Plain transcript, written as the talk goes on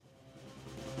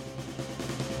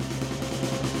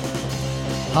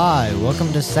Hi,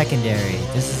 welcome to Secondary.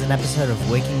 This is an episode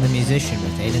of Waking the Musician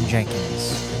with Aiden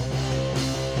Jenkins.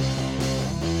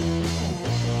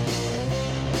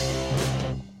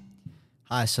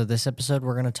 Hi, so this episode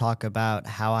we're going to talk about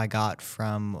how I got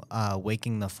from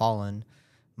Waking the Fallen,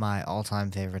 my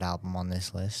all-time favorite album on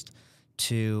this list,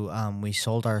 to We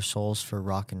Sold Our Souls for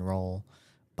Rock and Roll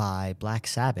by Black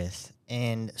Sabbath.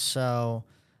 And so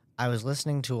I was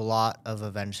listening to a lot of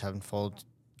Avenged Sevenfold.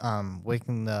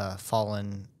 Waking the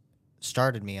Fallen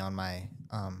started me on my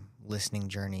listening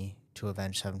journey to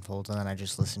Avenged Sevenfold, and then I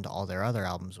just listened to all their other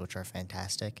albums, which are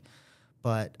fantastic.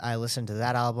 But I listened to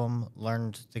that album,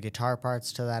 learned the guitar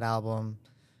parts to that album,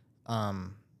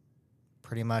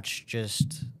 pretty much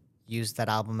just used that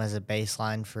album as a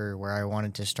baseline for where I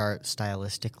wanted to start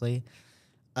stylistically.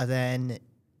 Then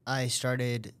I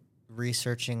started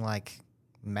researching like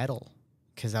metal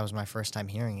because that was my first time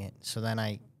hearing it. So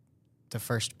then the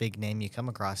first big name you come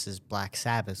across is Black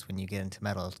Sabbath when you get into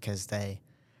metal because they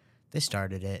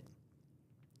started it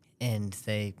and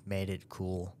they made it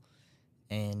cool.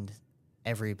 And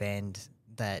every band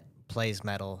that plays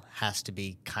metal has to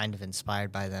be kind of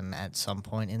inspired by them at some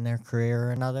point in their career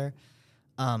or another.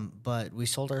 But We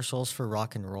Sold Our Souls for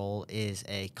Rock and Roll is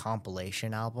a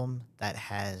compilation album that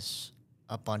has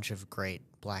a bunch of great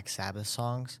Black Sabbath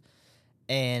songs.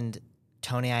 And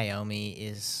Tony Iommi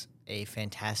is a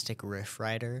fantastic riff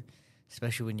writer,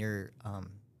 especially when you're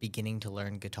beginning to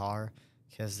learn guitar,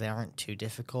 because they aren't too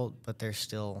difficult, but they're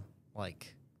still,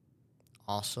 like,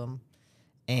 awesome.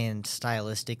 And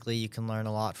stylistically, you can learn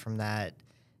a lot from that.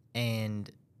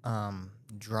 And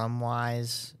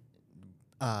drum-wise,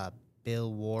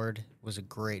 Bill Ward was a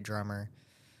great drummer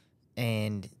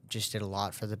and just did a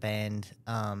lot for the band.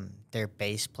 Their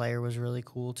bass player was really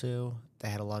cool, too. They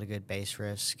had a lot of good bass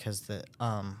riffs because the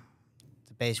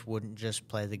bass wouldn't just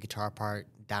play the guitar part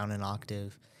down an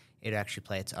octave. It'd actually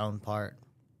play its own part.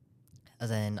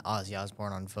 And then Ozzy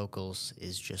Osbourne on vocals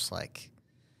is just like,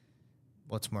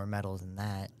 what's more metal than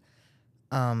that?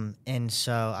 And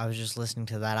so I was just listening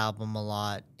to that album a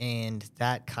lot, and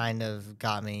that kind of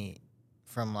got me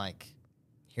from like,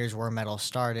 here's where metal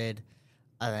started,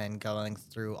 and then going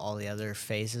through all the other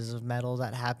phases of metal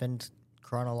that happened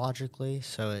chronologically.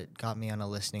 So it got me on a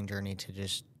listening journey to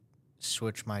just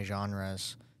switch my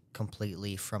genres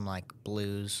completely from like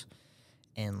blues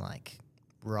and like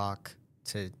rock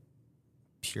to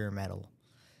pure metal.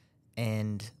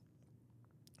 And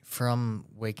from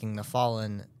Waking the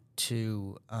Fallen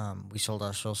to We Sold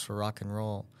Our Souls for Rock and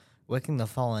Roll, Waking the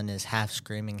Fallen is half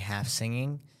screaming, half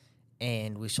singing,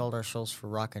 and We Sold Our Souls for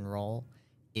Rock and Roll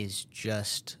is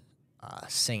just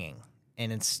singing.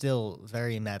 And it's still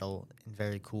very metal and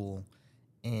very cool,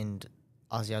 and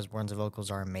Ozzy Osbourne's vocals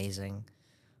are amazing.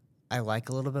 I like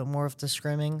a little bit more of the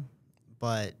screaming,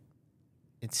 but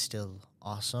it's still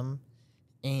awesome.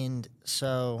 And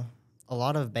so a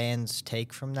lot of bands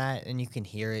take from that, and you can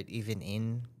hear it even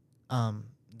in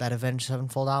that Avenged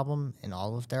Sevenfold album, in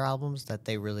all of their albums, that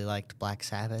they really liked Black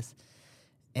Sabbath.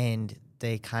 And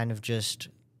they kind of just,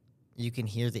 you can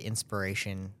hear the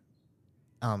inspiration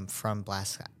from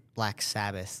Black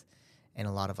Sabbath and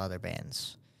a lot of other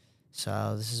bands.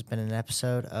 So this has been an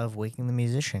episode of Waking the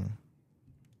Musician.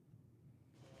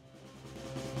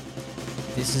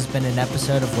 This has been an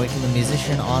episode of Waking the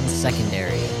Musician on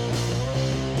Secondary.